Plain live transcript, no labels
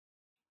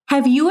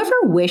Have you ever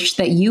wished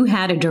that you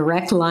had a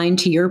direct line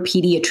to your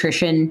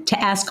pediatrician to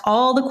ask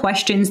all the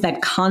questions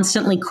that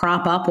constantly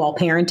crop up while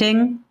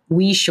parenting?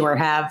 We sure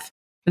have.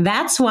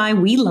 That's why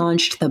we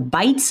launched the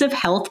Bites of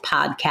Health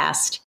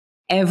podcast.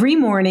 Every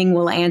morning,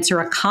 we'll answer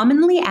a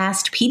commonly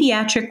asked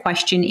pediatric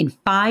question in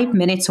 5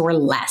 minutes or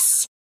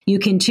less. You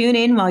can tune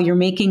in while you're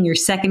making your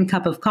second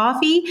cup of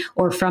coffee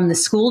or from the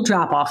school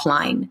drop-off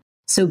line.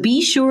 So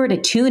be sure to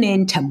tune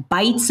in to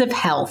Bites of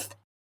Health,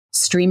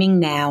 streaming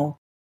now.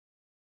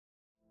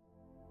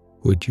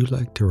 Would you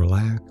like to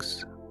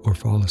relax or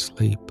fall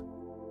asleep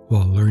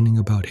while learning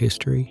about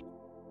history?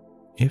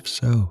 If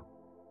so,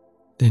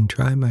 then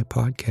try my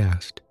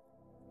podcast,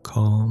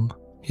 Calm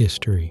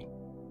History.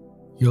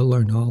 You'll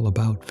learn all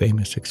about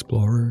famous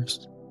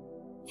explorers,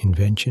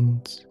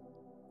 inventions,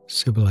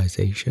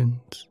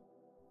 civilizations,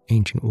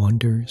 ancient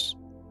wonders,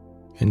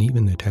 and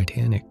even the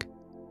Titanic.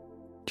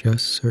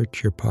 Just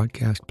search your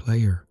podcast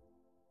player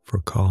for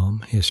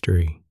Calm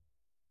History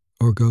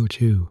or go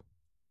to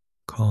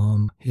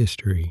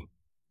calmhistory.com.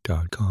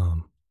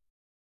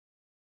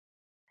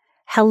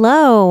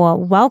 Hello,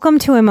 welcome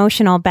to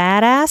Emotional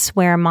Badass,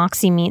 where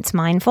Moxie meets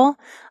mindful.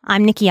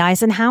 I'm Nikki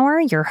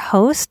Eisenhower, your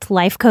host,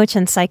 life coach,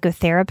 and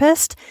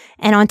psychotherapist.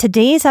 And on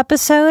today's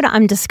episode,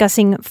 I'm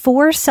discussing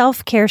 4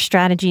 self-care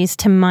strategies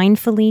to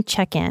mindfully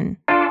check in.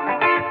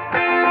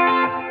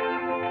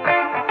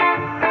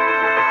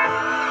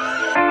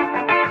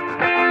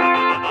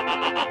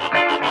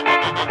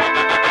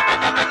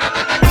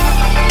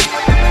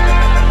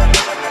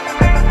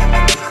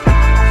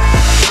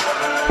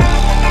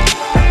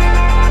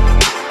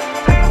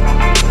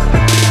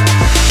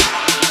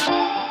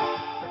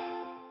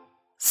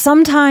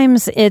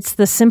 Sometimes it's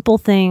the simple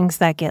things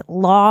that get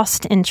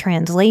lost in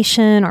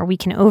translation or we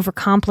can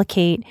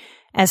overcomplicate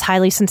as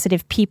highly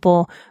sensitive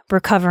people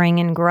recovering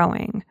and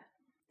growing.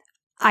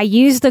 I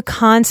use the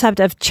concept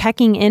of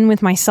checking in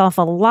with myself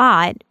a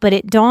lot, but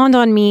it dawned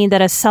on me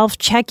that a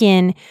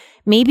self-check-in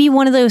may be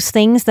one of those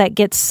things that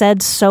gets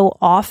said so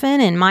often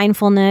in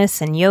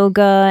mindfulness and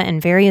yoga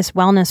and various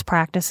wellness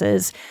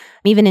practices,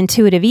 even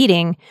intuitive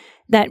eating,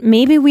 that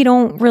maybe we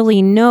don't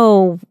really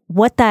know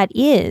what that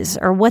is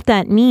or what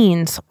that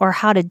means or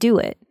how to do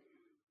it.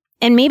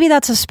 And maybe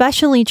that's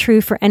especially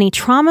true for any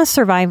trauma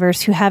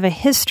survivors who have a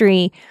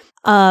history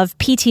of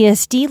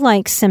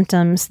PTSD-like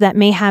symptoms that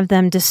may have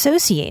them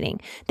dissociating.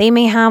 They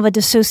may have a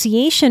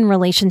dissociation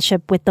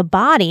relationship with the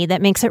body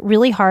that makes it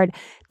really hard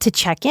to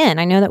check in.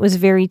 I know that was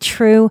very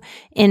true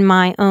in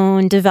my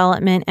own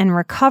development and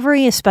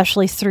recovery,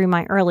 especially through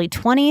my early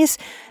 20s,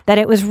 that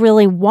it was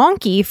really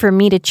wonky for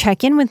me to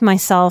check in with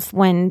myself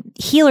when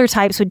healer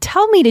types would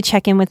tell me to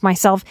check in with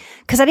myself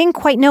because I didn't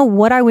quite know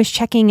what I was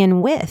checking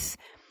in with.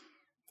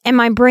 And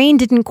my brain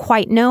didn't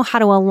quite know how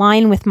to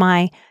align with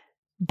my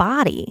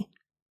body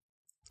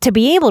to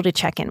be able to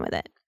check in with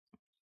it.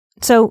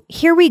 So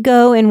here we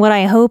go in what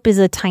I hope is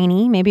a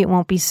tiny, maybe it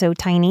won't be so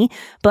tiny,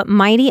 but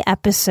mighty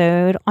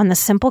episode on the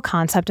simple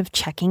concept of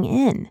checking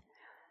in.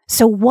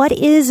 So what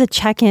is a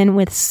check-in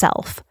with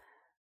self?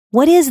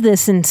 What is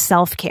this in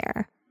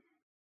self-care?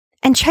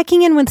 And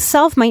checking in with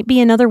self might be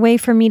another way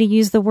for me to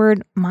use the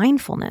word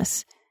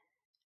mindfulness.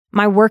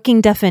 My working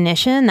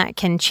definition that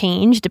can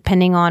change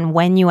depending on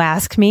when you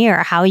ask me or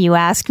how you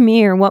ask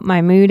me or what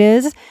my mood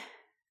is.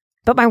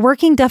 But my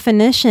working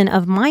definition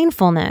of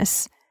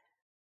mindfulness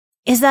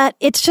is that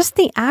it's just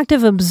the act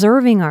of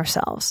observing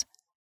ourselves.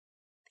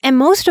 And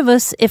most of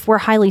us, if we're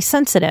highly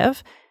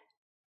sensitive,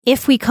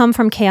 if we come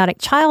from chaotic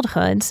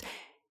childhoods,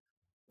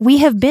 we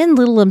have been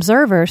little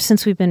observers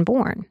since we've been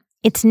born.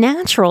 It's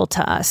natural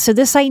to us. So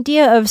this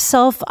idea of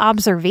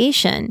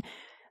self-observation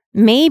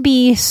may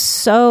be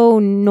so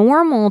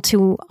normal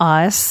to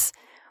us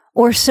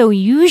or so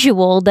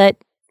usual that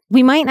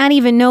we might not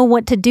even know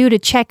what to do to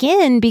check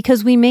in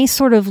because we may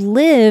sort of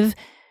live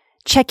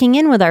checking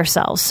in with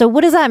ourselves. So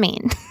what does that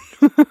mean?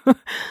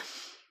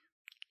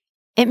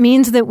 It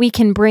means that we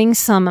can bring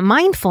some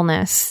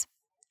mindfulness,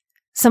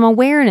 some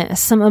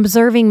awareness, some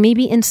observing,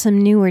 maybe in some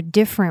new or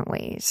different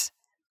ways.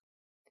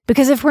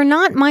 Because if we're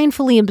not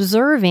mindfully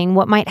observing,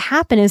 what might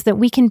happen is that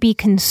we can be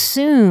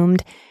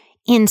consumed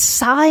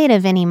inside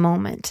of any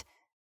moment,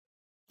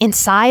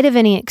 inside of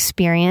any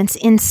experience,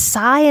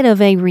 inside of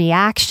a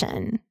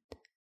reaction.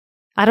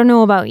 I don't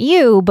know about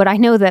you, but I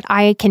know that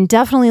I can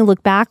definitely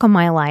look back on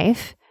my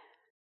life,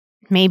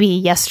 maybe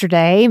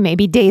yesterday,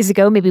 maybe days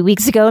ago, maybe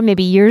weeks ago,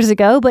 maybe years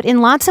ago, but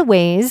in lots of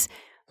ways,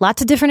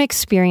 lots of different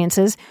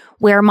experiences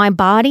where my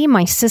body,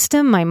 my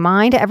system, my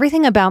mind,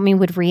 everything about me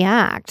would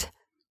react.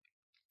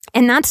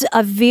 And that's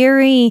a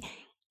very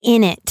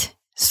in it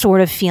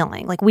sort of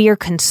feeling. Like we are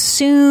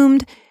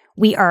consumed,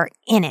 we are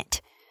in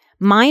it.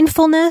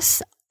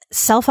 Mindfulness,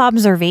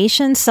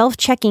 self-observation,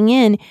 self-checking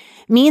in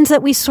means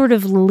that we sort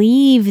of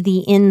leave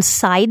the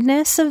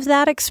insideness of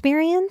that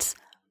experience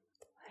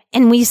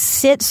and we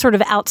sit sort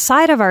of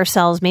outside of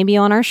ourselves, maybe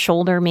on our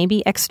shoulder,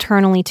 maybe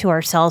externally to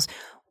ourselves,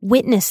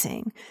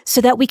 witnessing, so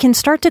that we can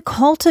start to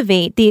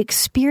cultivate the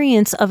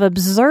experience of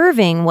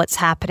observing what's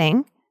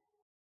happening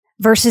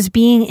versus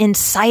being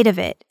inside of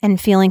it and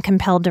feeling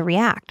compelled to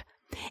react.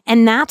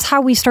 And that's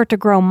how we start to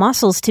grow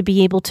muscles to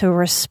be able to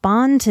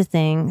respond to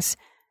things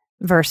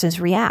versus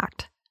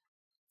react.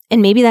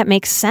 And maybe that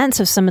makes sense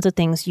of some of the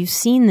things you've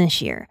seen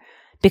this year,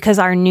 because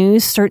our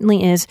news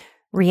certainly is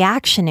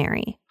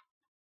reactionary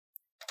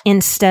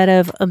instead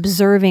of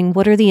observing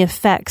what are the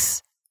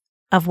effects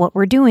of what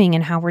we're doing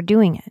and how we're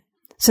doing it.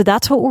 So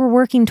that's what we're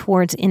working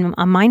towards in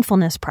a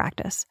mindfulness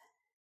practice.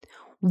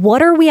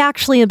 What are we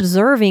actually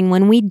observing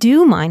when we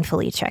do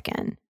mindfully check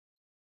in?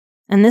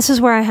 And this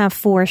is where I have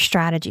 4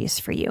 strategies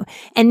for you.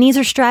 And these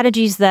are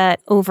strategies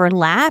that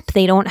overlap.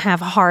 They don't have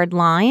hard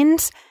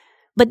lines,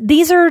 but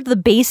these are the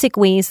basic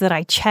ways that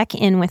I check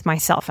in with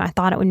myself. And I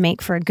thought it would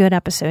make for a good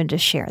episode to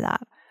share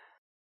that.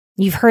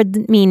 You've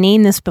heard me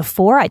name this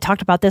before. I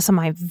talked about this on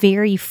my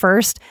very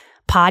first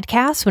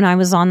podcast when I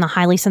was on the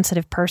Highly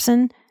Sensitive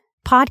Person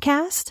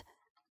podcast.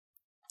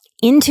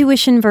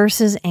 Intuition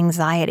versus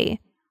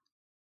anxiety.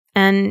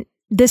 And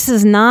this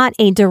is not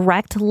a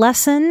direct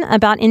lesson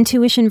about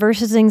intuition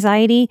versus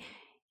anxiety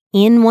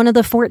in one of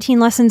the 14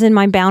 lessons in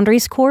my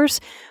Boundaries course,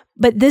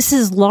 but this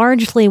is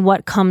largely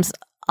what comes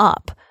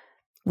up.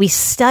 We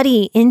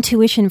study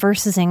intuition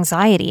versus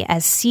anxiety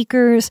as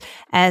seekers,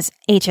 as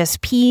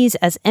HSPs,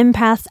 as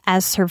empaths,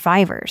 as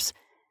survivors.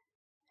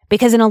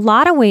 Because in a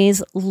lot of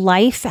ways,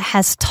 life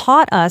has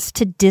taught us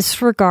to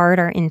disregard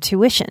our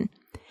intuition.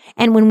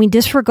 And when we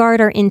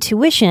disregard our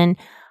intuition,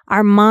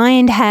 our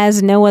mind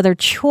has no other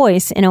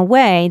choice in a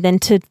way than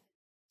to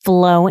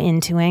flow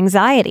into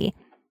anxiety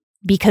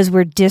because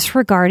we're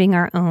disregarding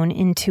our own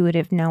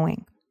intuitive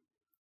knowing.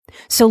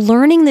 So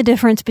learning the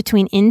difference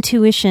between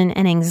intuition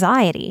and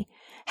anxiety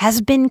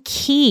has been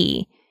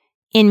key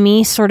in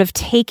me sort of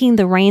taking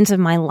the reins of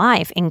my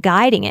life and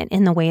guiding it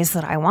in the ways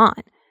that I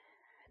want.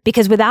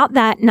 Because without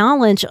that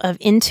knowledge of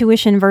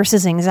intuition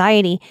versus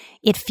anxiety,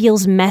 it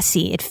feels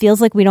messy. It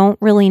feels like we don't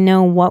really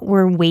know what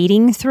we're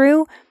wading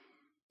through.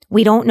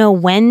 We don't know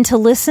when to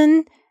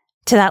listen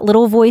to that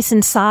little voice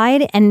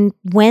inside, and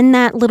when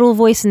that little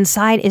voice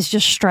inside is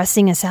just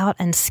stressing us out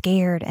and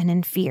scared and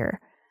in fear.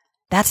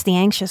 That's the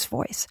anxious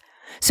voice.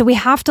 So we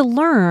have to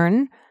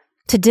learn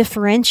to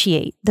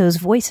differentiate those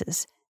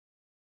voices.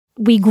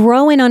 We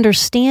grow in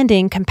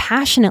understanding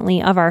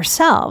compassionately of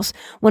ourselves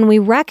when we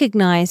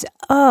recognize,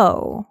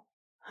 oh,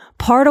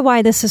 part of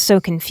why this is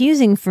so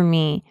confusing for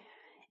me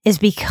is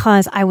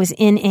because I was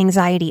in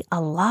anxiety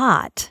a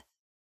lot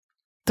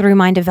through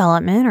my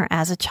development or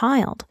as a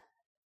child.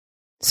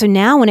 So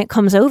now when it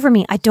comes over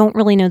me, I don't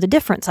really know the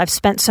difference. I've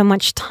spent so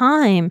much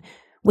time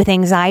with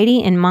anxiety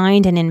in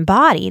mind and in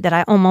body that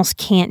I almost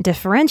can't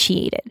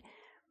differentiate it.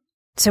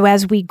 So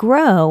as we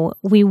grow,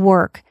 we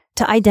work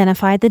to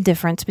identify the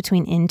difference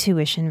between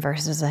intuition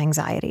versus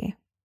anxiety.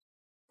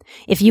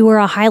 If you are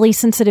a highly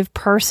sensitive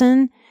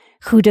person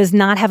who does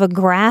not have a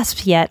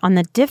grasp yet on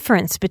the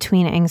difference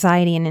between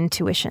anxiety and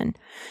intuition,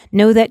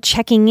 know that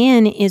checking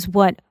in is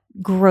what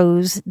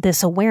grows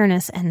this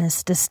awareness and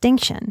this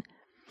distinction.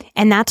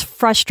 And that's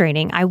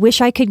frustrating. I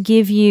wish I could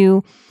give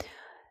you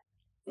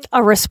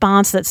a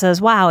response that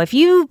says, wow, if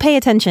you pay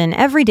attention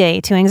every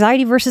day to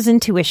anxiety versus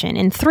intuition,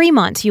 in 3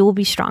 months, you will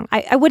be strong.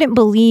 I wouldn't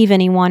believe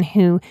anyone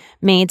who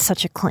made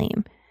such a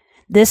claim.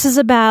 This is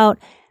about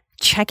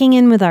checking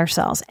in with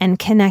ourselves and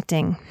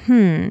connecting.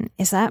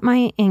 Is that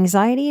my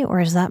anxiety or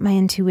is that my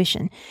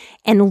intuition?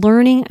 And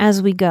learning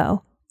as we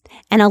go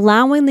and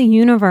allowing the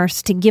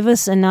universe to give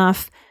us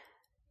enough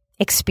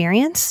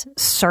experience,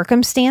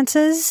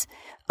 circumstances,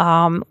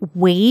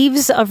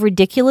 waves of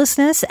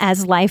ridiculousness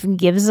as life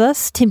gives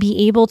us to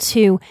be able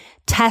to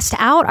test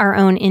out our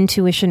own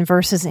intuition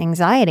versus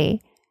anxiety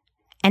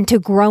and to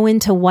grow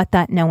into what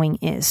that knowing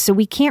is. So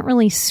we can't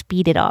really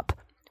speed it up.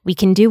 We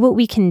can do what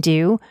we can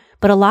do,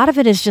 but a lot of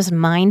it is just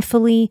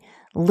mindfully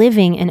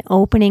living and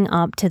opening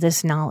up to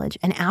this knowledge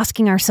and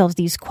asking ourselves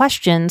these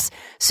questions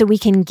so we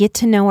can get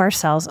to know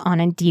ourselves on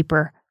a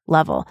deeper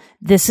level.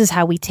 This is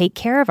how we take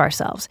care of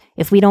ourselves.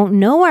 If we don't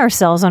know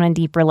ourselves on a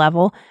deeper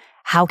level,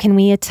 how can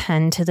we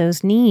attend to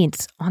those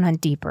needs on a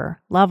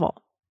deeper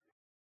level?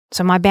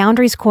 So my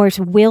Boundaries course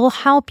will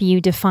help you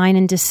define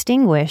and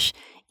distinguish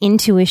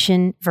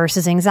intuition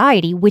versus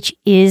anxiety, which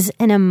is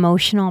an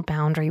emotional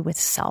boundary with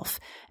self.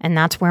 And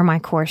that's where my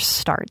course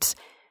starts,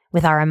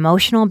 with our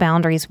emotional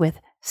boundaries with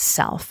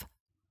self.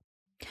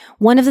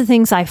 One of the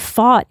things I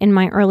fought in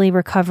my early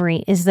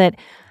recovery is that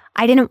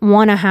I didn't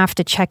want to have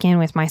to check in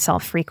with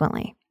myself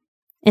frequently.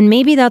 And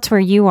maybe that's where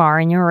you are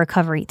in your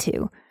recovery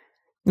too.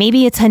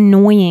 Maybe it's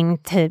annoying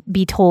to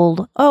be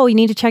told, oh, you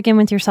need to check in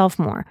with yourself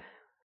more.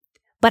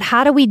 But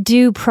how do we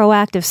do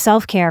proactive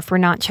self-care if we're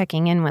not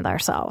checking in with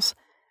ourselves?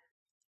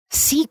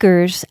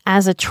 Seekers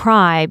as a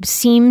tribe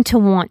seem to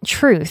want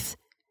truth,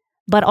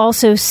 but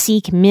also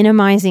seek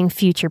minimizing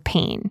future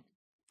pain.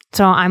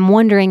 So I'm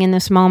wondering in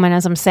this moment,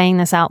 as I'm saying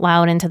this out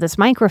loud into this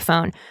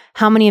microphone,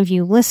 how many of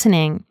you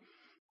listening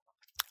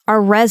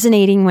are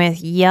resonating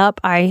with, yep,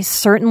 I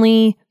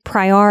certainly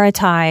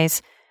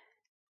prioritize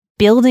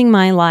building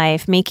my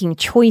life, making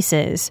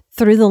choices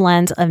through the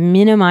lens of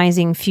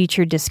minimizing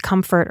future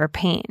discomfort or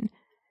pain.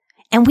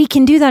 And we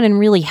can do that in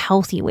really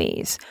healthy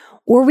ways.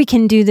 Or we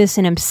can do this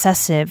in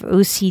obsessive,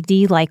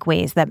 OCD-like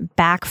ways that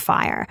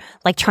backfire,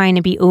 like trying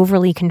to be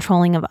overly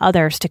controlling of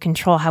others to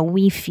control how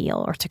we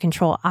feel or to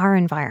control our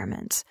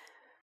environments.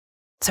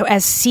 So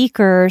as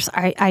seekers,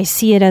 I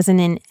see it as an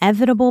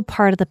inevitable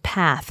part of the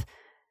path,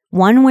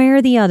 one way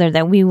or the other,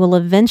 that we will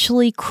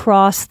eventually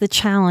cross the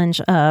challenge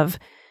of,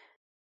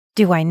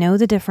 do I know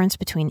the difference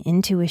between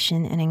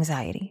intuition and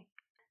anxiety?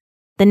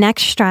 The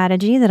next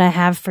strategy that I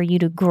have for you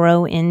to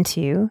grow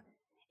into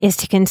is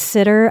to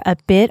consider a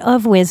bit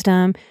of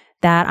wisdom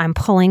that I'm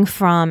pulling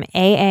from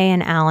AA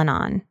and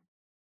Al-Anon.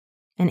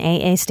 And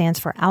AA stands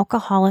for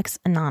Alcoholics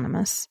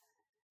Anonymous.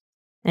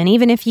 And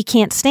even if you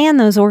can't stand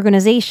those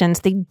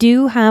organizations, they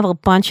do have a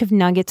bunch of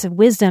nuggets of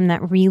wisdom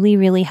that really,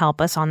 really help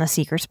us on the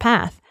seeker's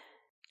path.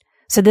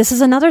 So this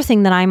is another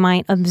thing that I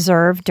might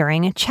observe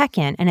during a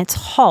check-in, and it's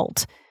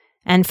HALT.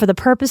 And for the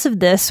purpose of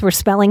this, we're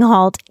spelling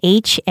HALT,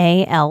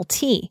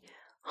 H-A-L-T.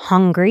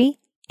 Hungry,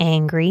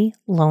 angry,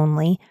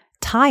 lonely,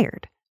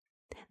 tired.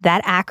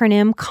 That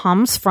acronym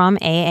comes from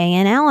AA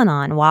and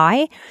Al-Anon.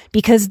 Why?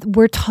 Because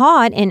we're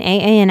taught in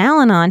AA and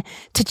Al-Anon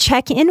to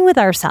check in with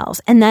ourselves,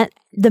 and that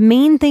the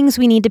main things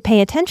we need to pay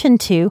attention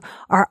to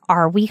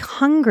are we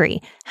hungry?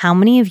 How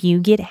many of you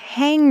get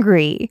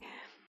hangry?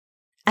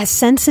 As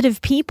sensitive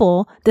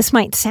people, this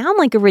might sound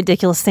like a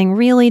ridiculous thing.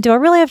 Really? Do I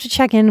really have to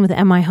check in with,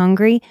 am I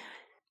hungry?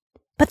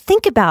 But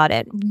think about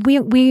it.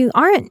 We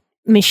aren't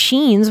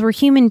machines, we're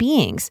human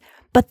beings.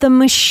 But the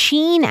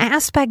machine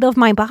aspect of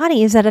my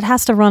body is that it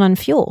has to run on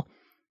fuel.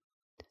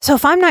 So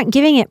if I'm not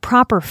giving it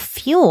proper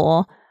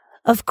fuel,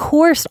 of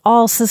course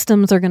all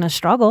systems are going to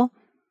struggle.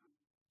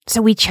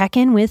 So we check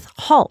in with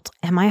HALT.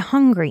 Am I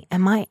hungry?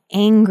 Am I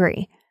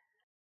angry?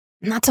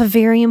 And that's a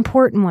very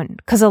important one,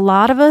 because a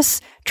lot of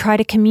us try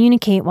to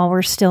communicate while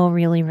we're still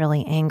really,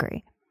 really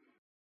angry.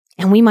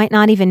 And we might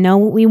not even know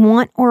what we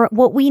want or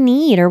what we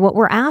need or what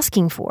we're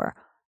asking for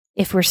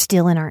if we're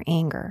still in our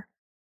anger.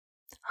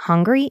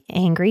 Hungry,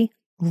 angry,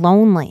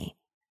 lonely.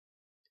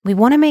 We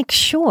want to make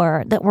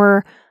sure that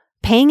we're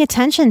paying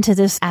attention to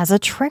this as a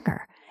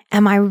trigger.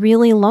 Am I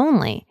really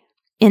lonely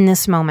in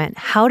this moment?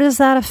 How does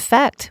that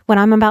affect what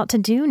I'm about to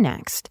do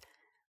next?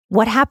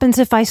 What happens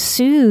if I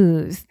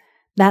soothe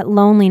that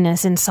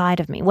loneliness inside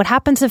of me? What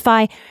happens if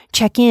I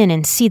check in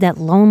and see that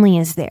lonely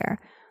is there?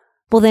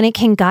 Well, then it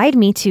can guide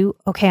me to,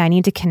 okay, I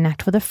need to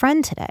connect with a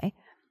friend today.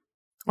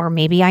 Or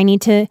maybe I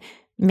need to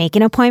make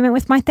an appointment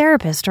with my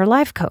therapist or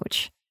life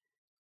coach.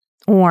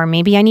 Or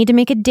maybe I need to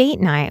make a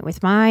date night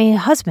with my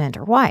husband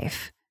or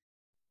wife.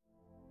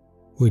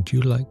 Would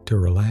you like to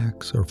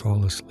relax or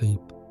fall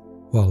asleep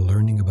while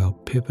learning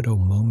about pivotal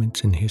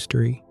moments in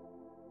history?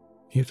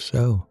 If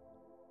so,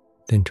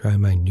 then try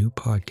my new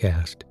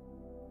podcast,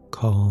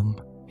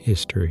 Calm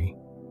History.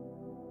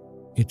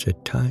 It's a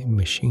time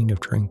machine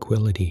of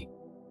tranquility,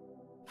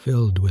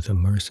 filled with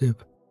immersive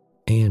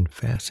and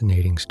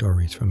fascinating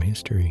stories from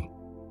history.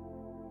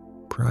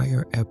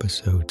 Prior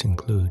episodes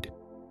include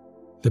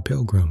The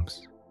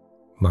Pilgrims,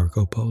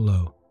 Marco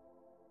Polo,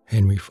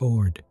 Henry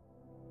Ford,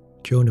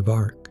 Joan of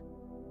Arc,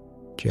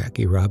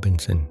 Jackie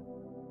Robinson,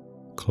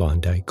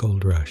 Klondike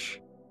Gold Rush,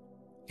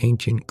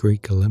 Ancient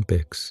Greek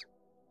Olympics,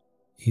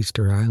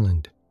 Easter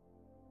Island,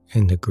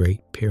 and the Great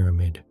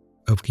Pyramid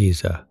of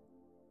Giza.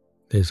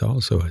 There's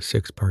also a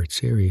 6-part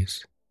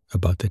series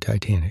about the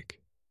Titanic.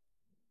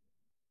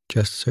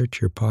 Just search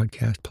your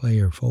podcast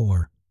player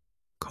for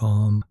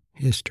Calm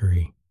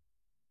History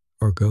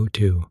or go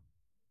to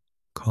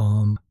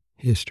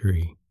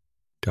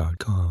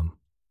calmhistory.com.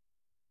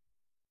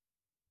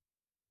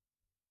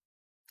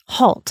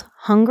 HALT.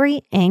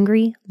 Hungry,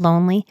 angry,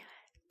 lonely,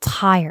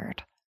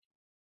 tired.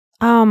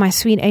 Oh, my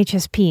sweet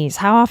HSPs.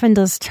 How often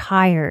does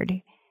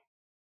tired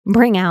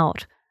bring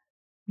out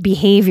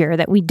behavior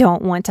that we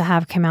don't want to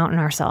have come out in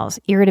ourselves?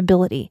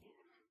 Irritability,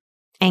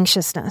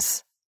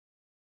 anxiousness.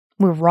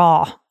 We're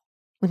raw.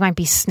 We might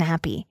be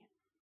snappy.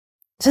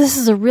 So this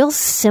is a real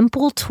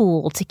simple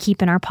tool to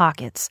keep in our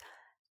pockets.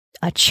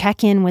 A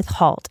check-in with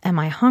HALT. Am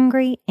I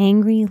hungry,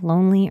 angry,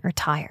 lonely, or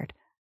tired?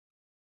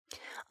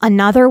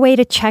 Another way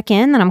to check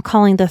in that I'm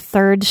calling the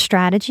third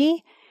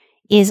strategy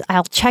is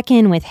I'll check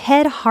in with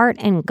head, heart,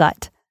 and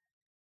gut.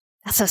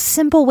 That's a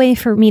simple way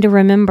for me to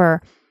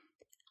remember,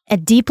 a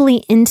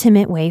deeply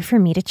intimate way for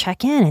me to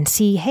check in and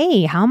see,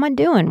 hey, how am I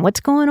doing? What's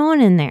going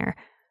on in there?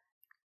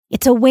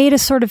 It's a way to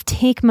sort of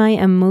take my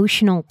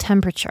emotional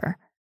temperature.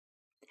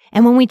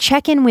 And when we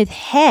check in with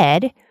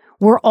head,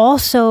 we're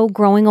also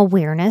growing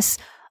awareness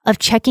of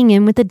checking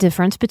in with the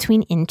difference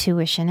between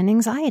intuition and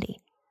anxiety.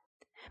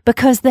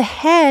 Because the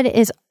head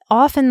is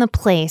often the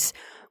place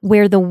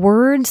where the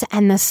words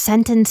and the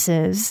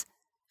sentences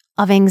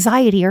of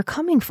anxiety are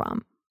coming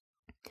from.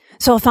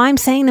 So if I'm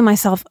saying to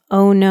myself,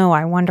 oh no,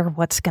 I wonder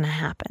what's going to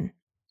happen.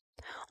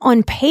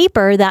 On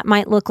paper, that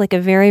might look like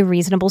a very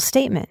reasonable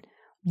statement.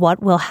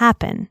 What will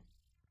happen?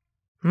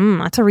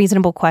 That's a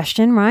reasonable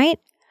question, right?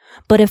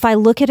 But if I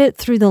look at it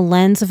through the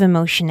lens of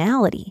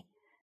emotionality,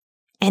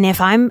 and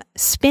if I'm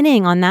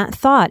spinning on that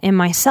thought in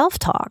my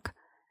self-talk,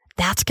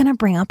 that's going to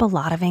bring up a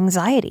lot of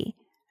anxiety.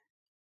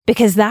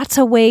 Because that's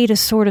a way to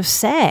sort of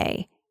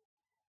say,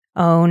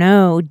 Oh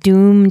no,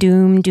 doom,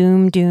 doom,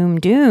 doom, doom,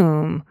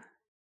 doom.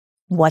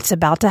 What's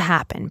about to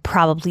happen?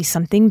 Probably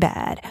something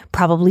bad,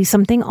 probably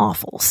something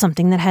awful,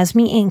 something that has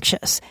me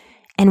anxious.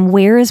 And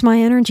where is my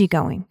energy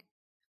going?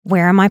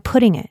 Where am I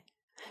putting it?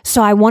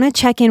 So I want to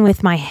check in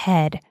with my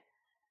head.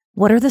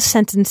 What are the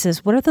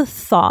sentences? What are the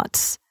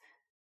thoughts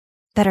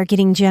that are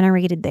getting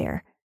generated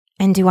there?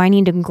 And do I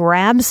need to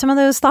grab some of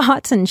those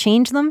thoughts and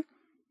change them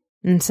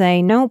and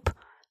say, nope,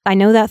 I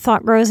know that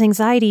thought grows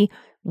anxiety.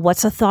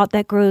 What's a thought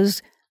that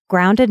grows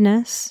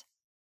groundedness?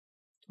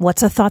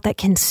 What's a thought that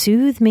can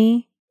soothe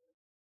me?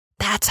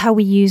 That's how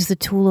we use the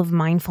tool of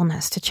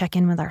mindfulness to check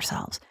in with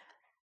ourselves,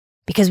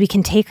 because we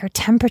can take our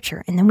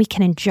temperature and then we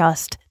can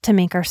adjust to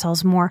make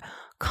ourselves more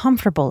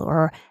comfortable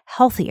or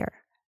healthier.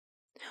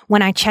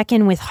 When I check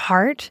in with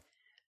heart,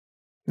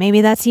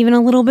 maybe that's even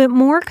a little bit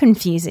more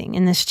confusing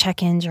in this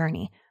check-in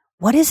journey.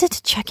 What is it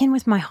to check in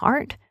with my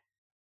heart?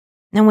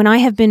 Now, when I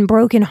have been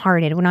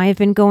brokenhearted, when I have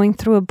been going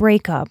through a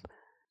breakup,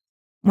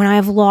 when I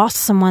have lost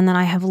someone that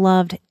I have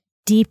loved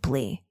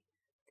deeply,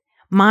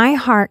 my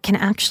heart can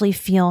actually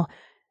feel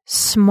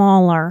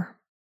smaller.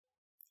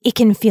 It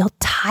can feel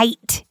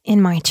tight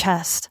in my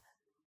chest.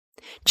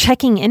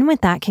 Checking in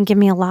with that can give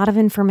me a lot of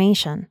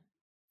information.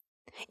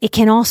 It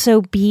can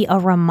also be a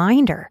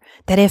reminder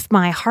that if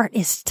my heart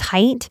is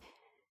tight,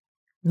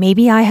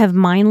 maybe I have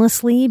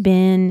mindlessly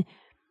been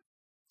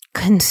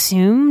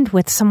consumed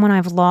with someone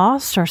I've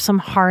lost or some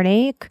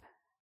heartache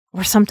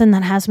or something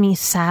that has me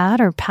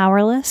sad or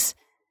powerless.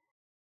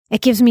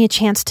 It gives me a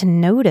chance to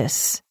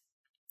notice.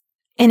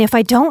 And if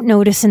I don't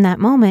notice in that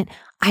moment,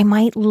 I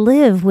might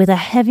live with a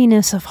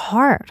heaviness of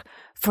heart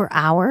for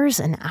hours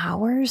and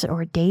hours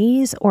or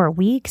days or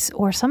weeks,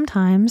 or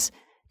sometimes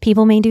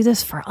people may do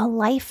this for a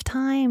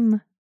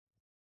lifetime.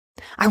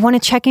 I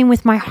want to check in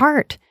with my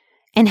heart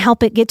and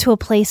help it get to a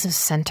place of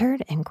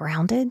centered and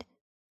grounded,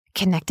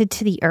 connected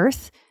to the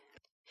earth.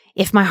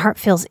 If my heart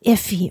feels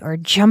iffy or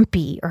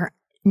jumpy or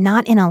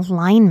not in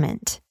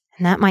alignment,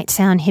 and that might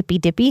sound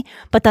hippy-dippy,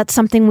 but that's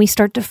something we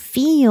start to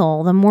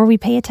feel the more we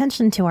pay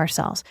attention to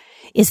ourselves.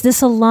 Is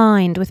this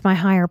aligned with my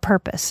higher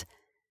purpose?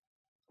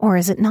 Or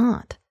is it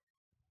not?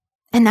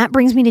 And that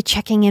brings me to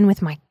checking in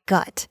with my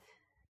gut.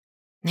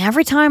 Now,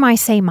 every time I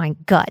say my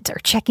gut or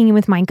checking in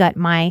with my gut,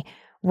 my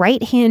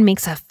right hand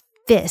makes a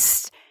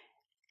fist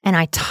and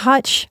I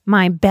touch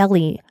my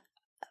belly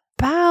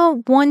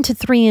about 1 to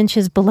 3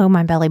 inches below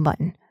my belly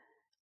button.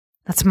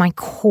 That's my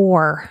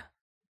core.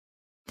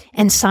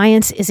 And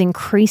science is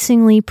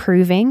increasingly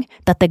proving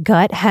that the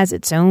gut has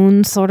its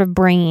own sort of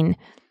brain,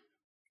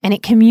 and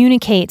it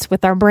communicates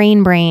with our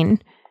brain.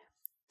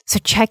 So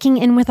checking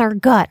in with our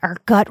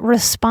gut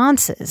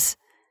responses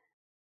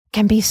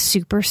can be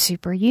super,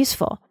 super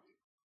useful.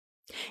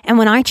 And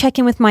when I check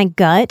in with my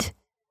gut,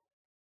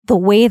 the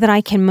way that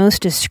I can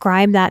most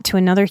describe that to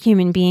another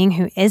human being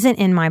who isn't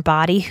in my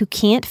body, who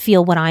can't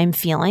feel what I'm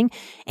feeling,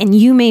 and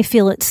you may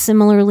feel it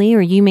similarly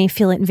or you may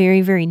feel it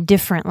very, very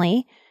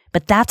differently,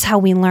 but that's how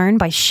we learn,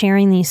 by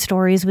sharing these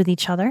stories with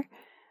each other.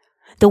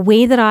 The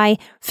way that I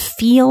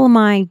feel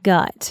my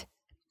gut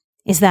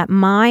is that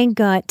my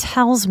gut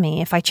tells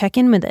me, if I check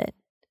in with it,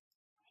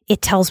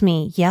 it tells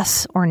me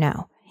yes or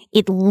no.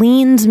 It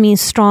leans me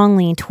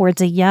strongly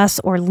towards a yes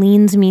or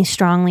leans me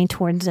strongly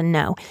towards a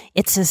no.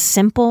 It's as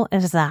simple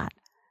as that.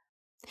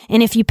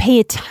 And if you pay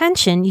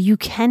attention, you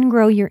can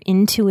grow your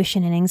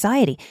intuition and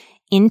anxiety.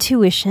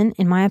 Intuition,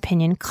 in my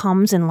opinion,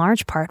 comes in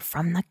large part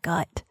from the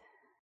gut.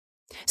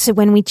 So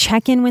when we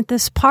check in with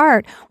this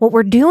part, what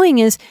we're doing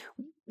is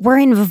we're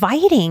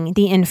inviting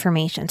the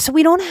information. So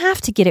we don't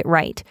have to get it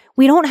right.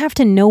 We don't have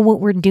to know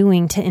what we're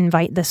doing to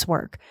invite this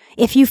work.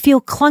 If you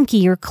feel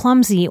clunky or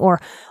clumsy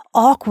or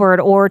awkward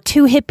or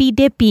too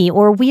hippy-dippy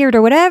or weird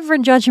or whatever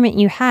judgment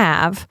you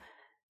have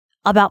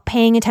about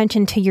paying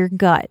attention to your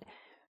gut,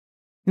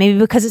 maybe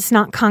because it's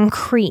not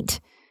concrete,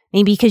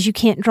 maybe because you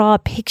can't draw a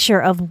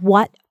picture of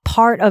what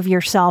part of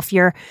yourself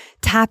you're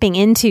tapping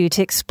into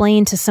to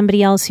explain to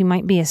somebody else who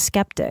might be a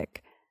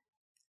skeptic.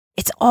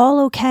 It's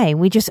all okay.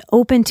 We just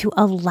open to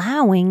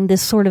allowing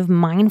this sort of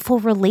mindful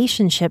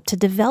relationship to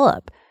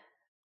develop.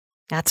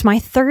 That's my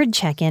third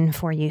check-in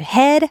for you.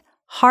 Head,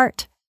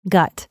 heart,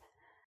 gut.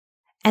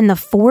 And the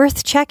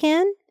fourth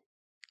check-in,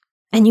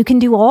 and you can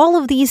do all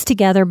of these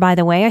together, by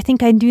the way. I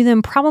think I do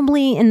them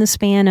probably in the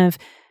span of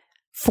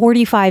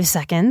 45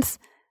 seconds,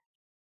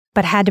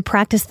 but had to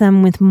practice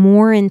them with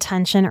more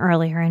intention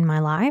earlier in my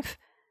life.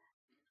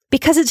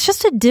 Because it's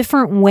just a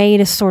different way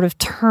to sort of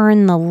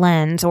turn the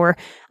lens, or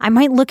I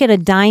might look at a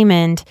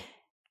diamond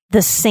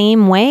the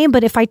same way,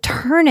 but if I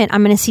turn it,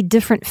 I'm going to see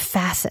different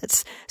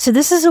facets. So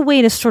this is a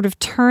way to sort of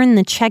turn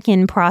the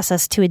check-in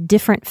process to a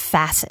different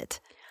facet.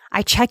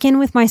 I check in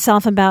with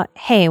myself about,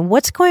 hey,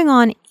 what's going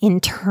on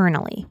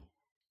internally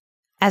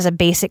as a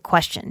basic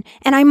question?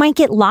 And I might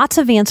get lots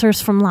of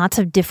answers from lots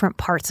of different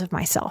parts of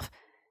myself.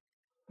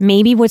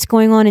 Maybe what's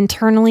going on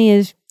internally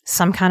is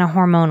some kind of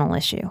hormonal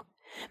issue.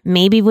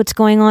 Maybe what's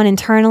going on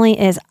internally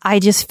is I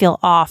just feel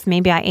off.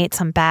 Maybe I ate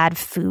some bad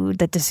food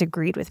that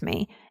disagreed with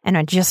me and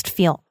I just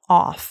feel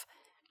off.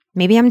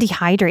 Maybe I'm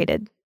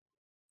dehydrated.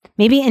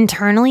 Maybe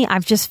internally,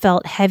 I've just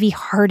felt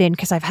heavy-hearted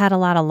because I've had a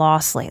lot of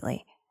loss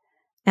lately.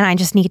 And I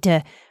just need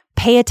to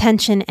pay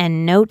attention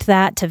and note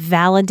that to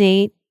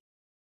validate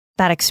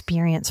that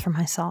experience for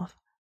myself.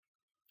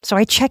 So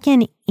I check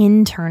in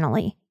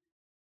internally.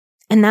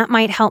 And that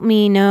might help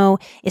me know,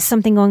 is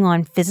something going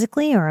on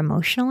physically or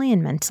emotionally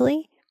and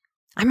mentally?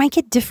 I might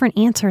get different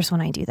answers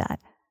when I do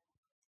that.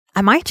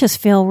 I might just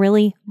feel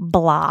really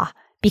blah,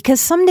 because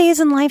some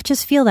days in life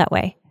just feel that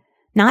way.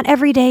 Not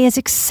every day is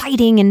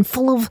exciting and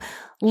full of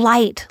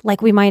light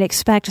like we might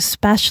expect,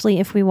 especially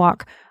if we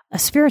walk a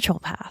spiritual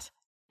path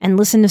and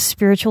listen to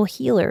spiritual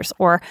healers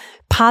or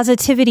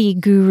positivity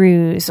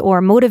gurus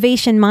or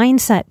motivation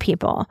mindset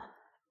people.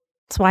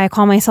 That's why I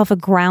call myself a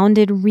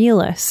grounded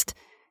realist.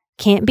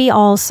 Can't be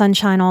all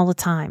sunshine all the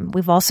time.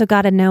 We've also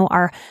got to know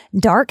our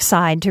dark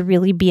side to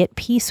really be at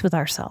peace with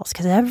ourselves,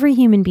 because every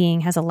human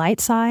being has a light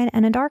side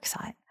and a dark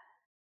side.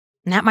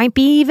 And that might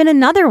be even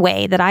another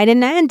way that I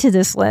didn't add to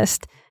this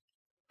list.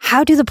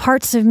 How do the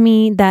parts of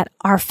me that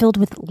are filled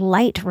with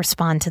light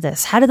respond to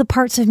this? How do the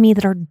parts of me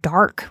that are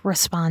dark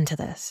respond to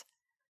this?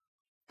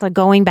 So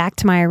going back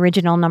to my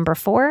original number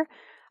 4,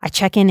 I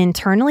check in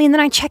internally and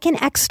then I check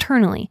in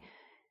externally.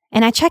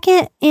 And I check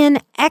it in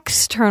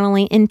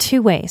externally in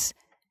 2 ways.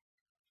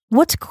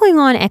 What's going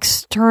on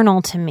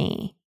external to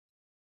me?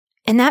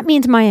 And that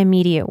means my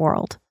immediate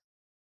world.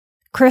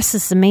 Chris,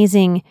 this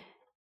amazing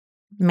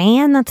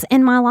man that's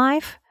in my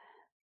life,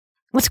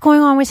 what's going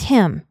on with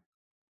him?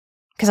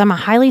 Because I'm a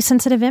highly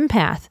sensitive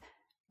empath.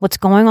 What's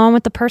going on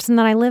with the person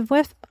that I live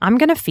with? I'm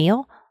going to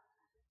feel.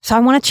 So I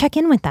want to check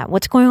in with that.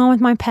 What's going on with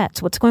my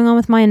pets? What's going on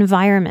with my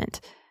environment?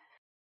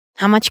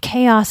 How much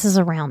chaos is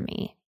around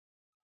me?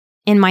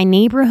 In my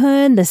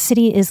neighborhood, the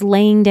city is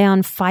laying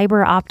down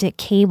fiber optic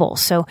cable.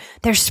 So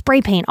there's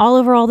spray paint all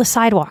over all the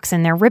sidewalks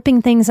and they're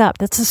ripping things up.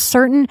 That's a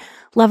certain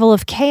level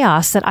of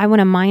chaos that I want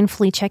to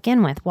mindfully check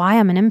in with. Why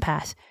I'm an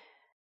empath.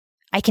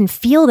 I can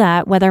feel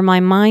that whether my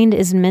mind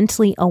is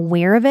mentally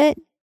aware of it,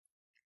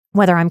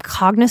 whether I'm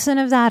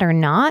cognizant of that or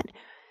not.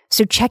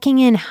 So checking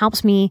in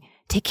helps me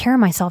take care of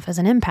myself as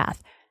an empath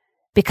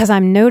because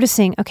I'm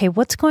noticing, okay,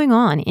 what's going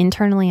on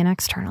internally and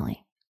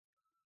externally?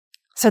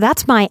 So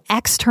that's my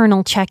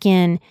external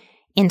check-in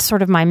in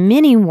sort of my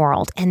mini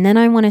world. And then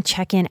I want to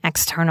check in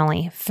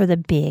externally for the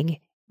big,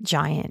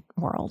 giant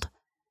world.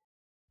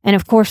 And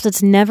of course,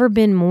 it's never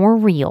been more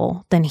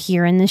real than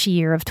here in this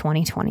year of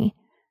 2020.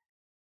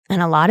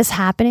 And a lot is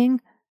happening,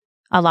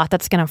 a lot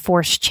that's going to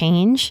force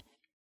change,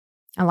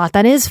 a lot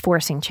that is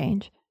forcing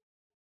change.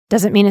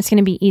 Doesn't mean it's going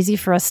to be easy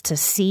for us to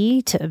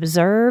see, to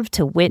observe,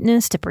 to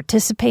witness, to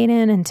participate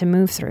in, and to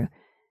move through,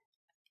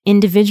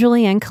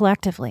 individually and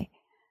collectively.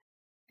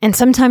 And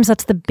sometimes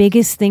that's the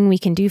biggest thing we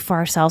can do for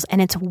ourselves,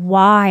 and it's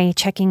why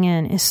checking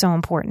in is so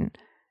important.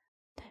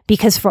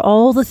 Because for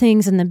all the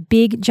things in the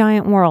big,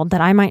 giant world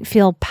that I might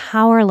feel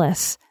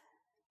powerless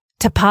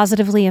to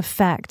positively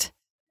affect,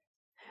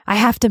 I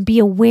have to be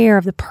aware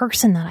of the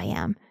person that I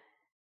am.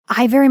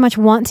 I very much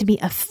want to be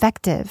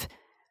effective.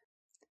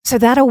 So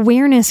that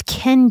awareness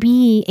can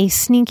be a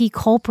sneaky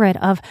culprit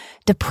of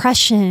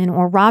depression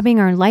or robbing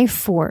our life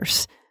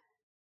force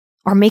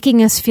or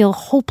making us feel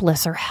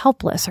hopeless or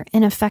helpless or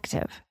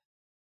ineffective,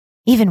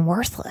 even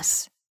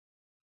worthless.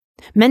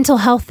 Mental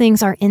health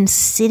things are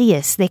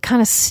insidious. They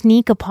kind of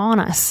sneak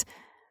upon us.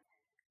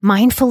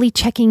 Mindfully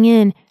checking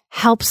in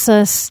helps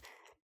us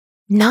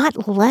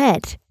not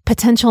let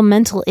potential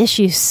mental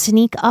issues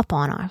sneak up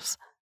on us.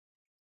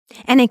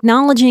 And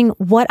acknowledging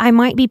what I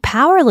might be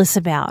powerless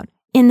about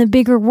in the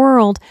bigger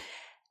world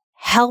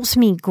helps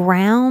me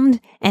ground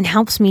and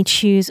helps me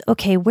choose,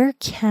 okay, where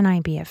can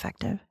I be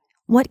effective?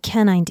 What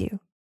can I do?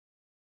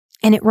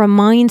 And it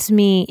reminds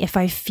me, if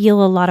I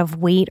feel a lot of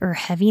weight or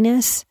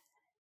heaviness,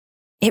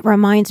 it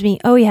reminds me,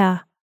 oh yeah,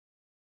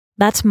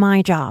 that's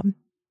my job,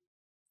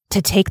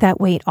 to take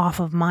that weight off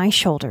of my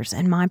shoulders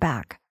and my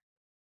back,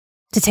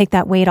 to take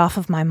that weight off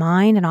of my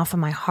mind and off of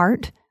my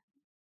heart,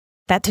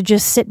 that to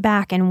just sit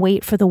back and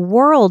wait for the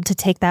world to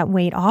take that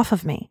weight off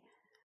of me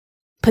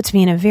puts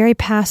me in a very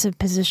passive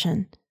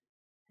position.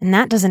 And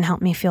that doesn't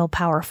help me feel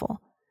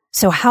powerful.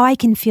 So how I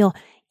can feel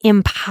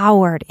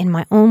empowered in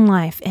my own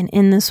life and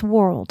in this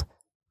world,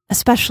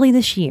 especially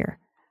this year,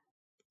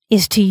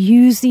 is to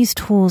use these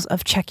tools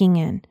of checking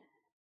in.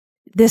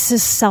 This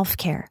is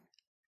self-care.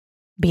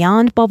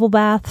 Beyond bubble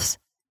baths,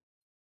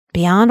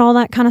 beyond all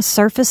that kind of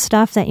surface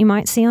stuff that you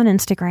might see on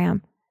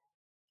Instagram.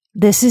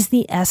 This is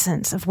the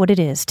essence of what it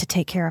is to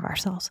take care of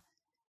ourselves.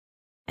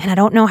 And I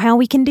don't know how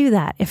we can do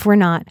that if we're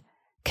not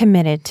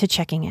committed to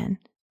checking in.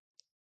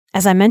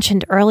 As I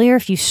mentioned earlier,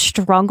 if you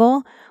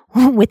struggle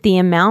with the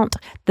amount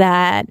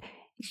that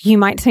you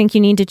might think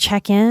you need to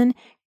check in,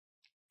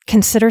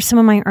 consider some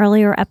of my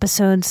earlier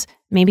episodes.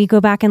 Maybe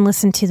go back and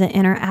listen to the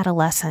inner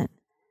adolescent.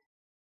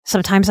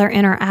 Sometimes our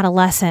inner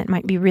adolescent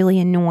might be really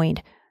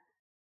annoyed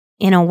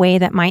in a way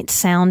that might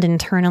sound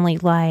internally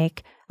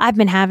like, I've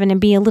been having to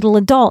be a little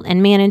adult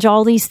and manage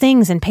all these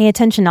things and pay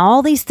attention to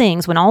all these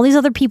things when all these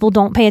other people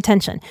don't pay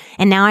attention.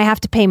 And now I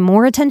have to pay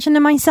more attention to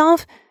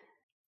myself.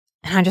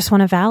 And I just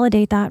want to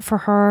validate that for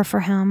her or for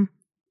him.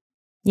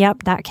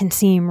 Yep, that can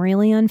seem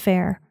really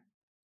unfair.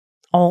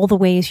 All the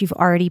ways you've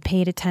already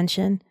paid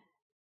attention,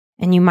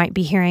 and you might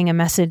be hearing a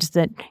message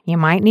that you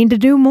might need to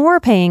do more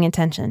paying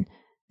attention.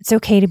 It's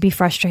okay to be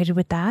frustrated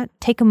with that.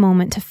 Take a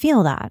moment to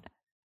feel that.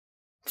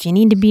 If you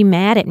need to be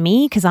mad at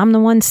me because I'm the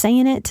one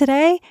saying it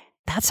today,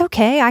 that's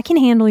okay. I can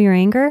handle your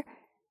anger.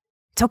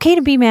 It's okay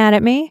to be mad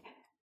at me.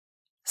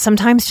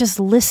 Sometimes just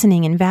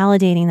listening and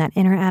validating that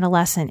inner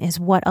adolescent is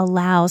what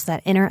allows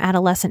that inner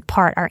adolescent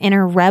part, our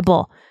inner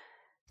rebel,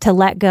 to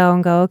let go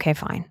and go, okay,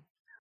 fine.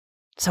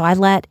 So I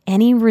let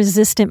any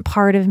resistant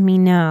part of me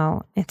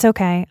know, it's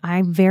okay.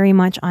 I very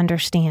much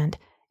understand.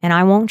 And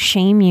I won't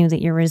shame you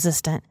that you're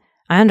resistant.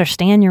 I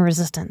understand your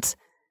resistance.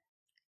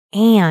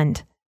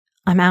 And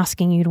I'm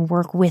asking you to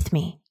work with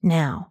me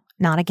now,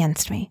 not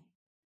against me.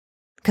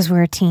 Because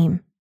we're a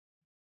team.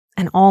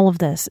 And all of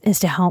this is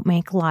to help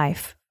make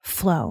life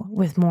flow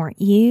with more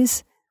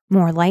ease,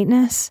 more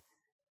lightness,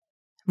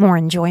 more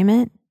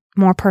enjoyment,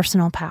 more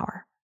personal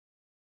power.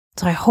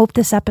 So I hope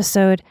this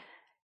episode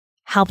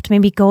helped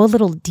maybe go a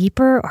little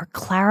deeper or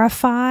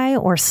clarify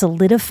or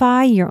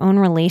solidify your own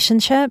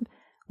relationship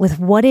with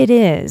what it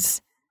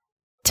is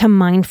to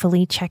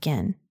mindfully check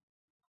in.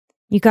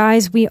 You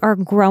guys, we are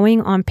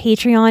growing on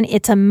Patreon.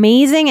 It's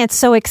amazing. It's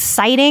so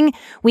exciting.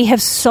 We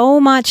have so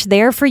much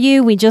there for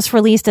you. We just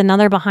released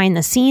another behind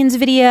the scenes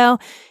video.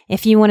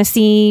 If you want to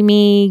see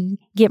me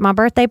get my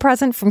birthday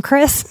present from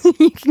Chris,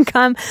 you can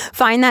come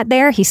find that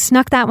there. He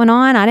snuck that one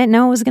on. I didn't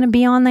know it was going to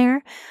be on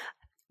there.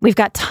 We've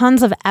got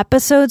tons of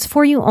episodes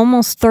for you,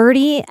 almost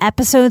 30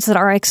 episodes that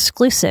are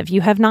exclusive.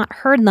 You have not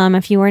heard them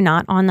if you are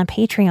not on the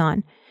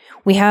Patreon.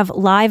 We have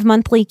live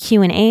monthly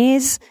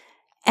Q&As.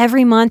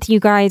 Every month, you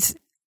guys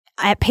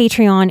at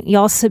Patreon,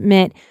 y'all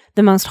submit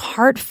the most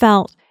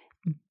heartfelt,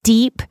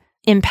 deep,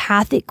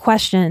 empathic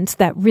questions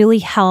that really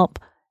help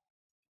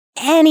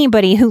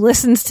anybody who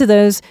listens to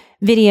those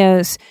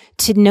videos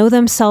to know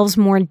themselves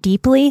more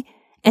deeply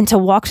and to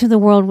walk through the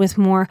world with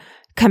more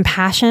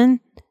compassion,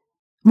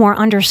 more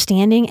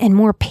understanding, and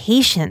more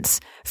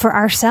patience for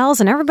ourselves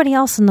and everybody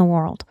else in the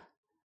world.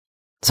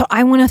 So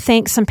I want to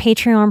thank some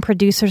Patreon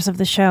producers of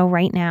the show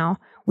right now.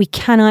 We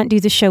cannot do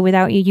the show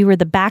without you. You are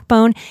the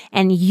backbone,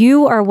 and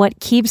you are what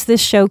keeps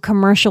this show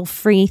commercial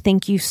free.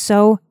 Thank you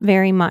so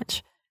very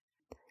much.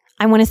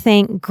 I want to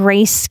thank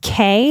Grace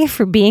K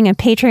for being a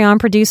Patreon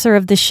producer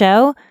of the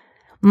show.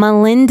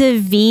 Melinda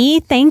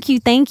V, thank you,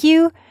 thank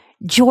you.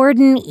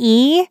 Jordan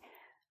E,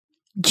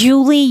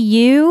 Julie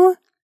U,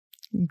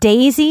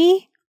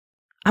 Daisy.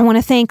 I want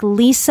to thank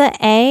Lisa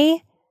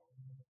A.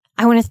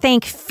 I want to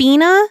thank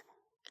Fina.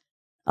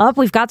 Oh,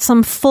 we've got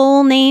some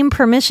full name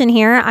permission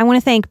here. I want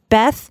to thank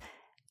Beth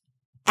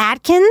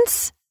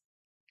Atkins.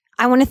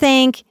 I want to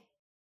thank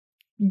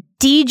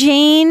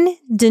D-Jane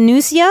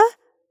Danusia,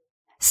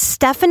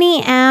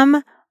 Stephanie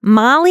M,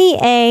 Molly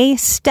A,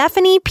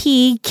 Stephanie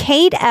P,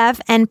 Kate F,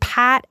 and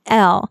Pat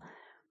L.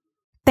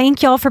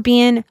 Thank y'all for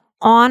being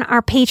on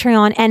our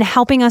Patreon and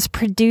helping us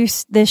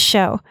produce this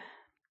show.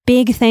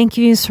 Big thank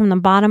yous from the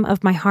bottom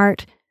of my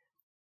heart.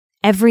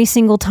 Every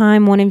single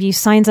time one of you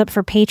signs up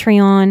for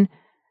Patreon,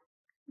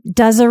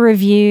 does a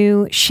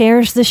review,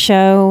 shares the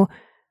show,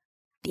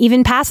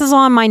 even passes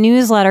on my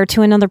newsletter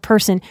to another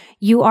person,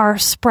 you are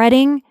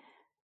spreading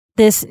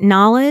this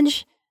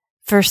knowledge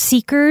for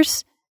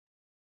seekers,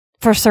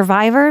 for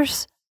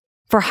survivors,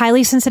 for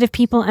highly sensitive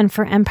people, and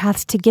for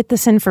empaths to get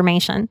this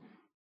information.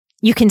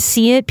 You can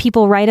see it.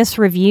 People write us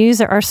reviews.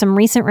 There are some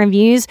recent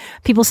reviews.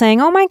 People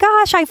saying, oh my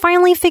gosh, I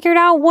finally figured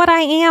out what I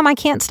am. I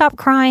can't stop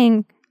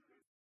crying.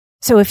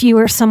 So if you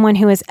are someone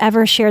who has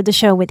ever shared the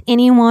show with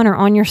anyone or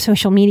on your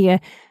social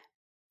media,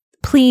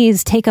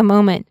 please take a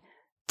moment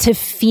to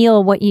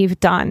feel what you've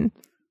done.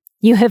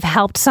 You have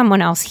helped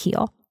someone else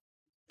heal.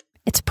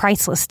 It's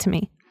priceless to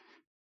me.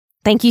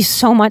 Thank you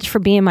so much for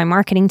being my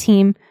marketing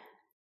team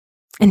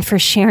and for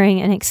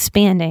sharing and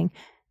expanding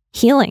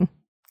healing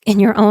in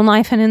your own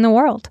life and in the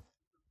world.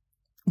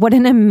 What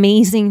an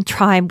amazing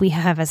tribe we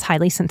have as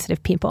highly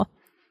sensitive people.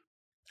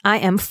 I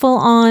am full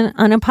on,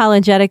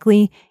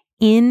 unapologetically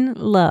in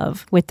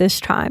love with this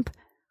tribe.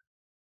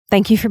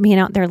 Thank you for being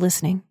out there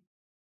listening.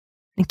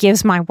 It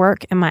gives my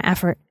work and my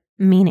effort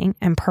meaning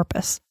and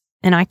purpose.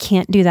 And I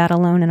can't do that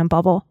alone in a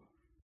bubble.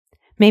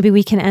 Maybe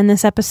we can end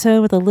this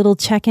episode with a little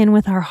check-in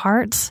with our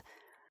hearts.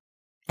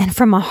 And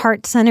from a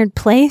heart-centered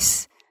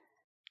place,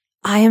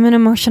 I am an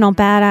emotional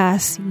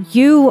badass.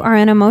 You are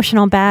an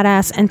emotional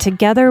badass. And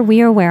together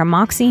we are where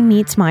Moxie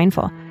meets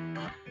mindful.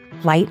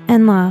 Light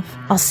and love.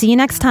 I'll see you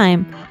next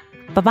time.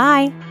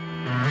 Bye-bye.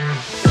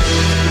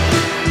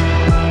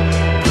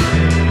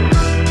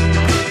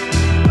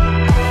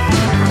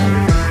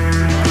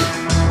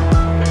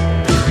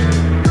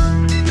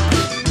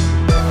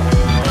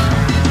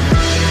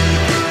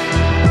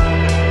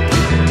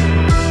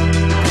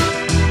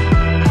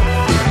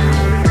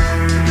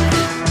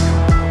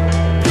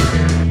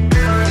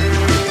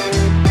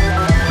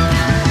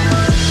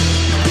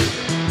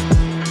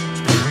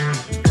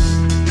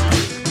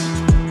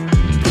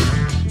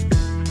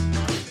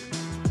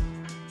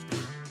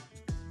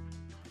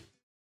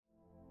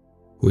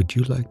 Would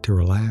you like to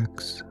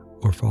relax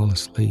or fall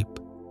asleep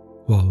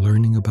while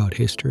learning about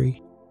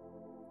history?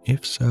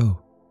 If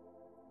so,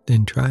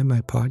 then try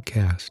my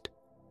podcast,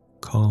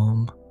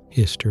 Calm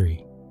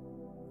History.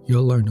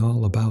 You'll learn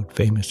all about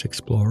famous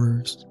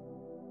explorers,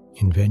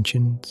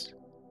 inventions,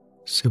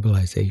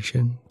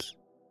 civilizations,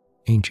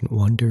 ancient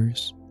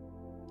wonders,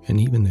 and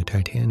even the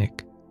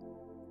Titanic.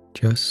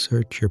 Just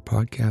search your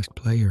podcast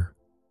player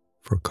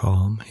for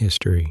Calm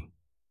History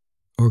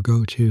or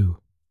go to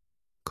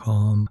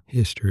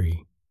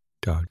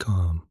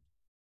calmhistory.com.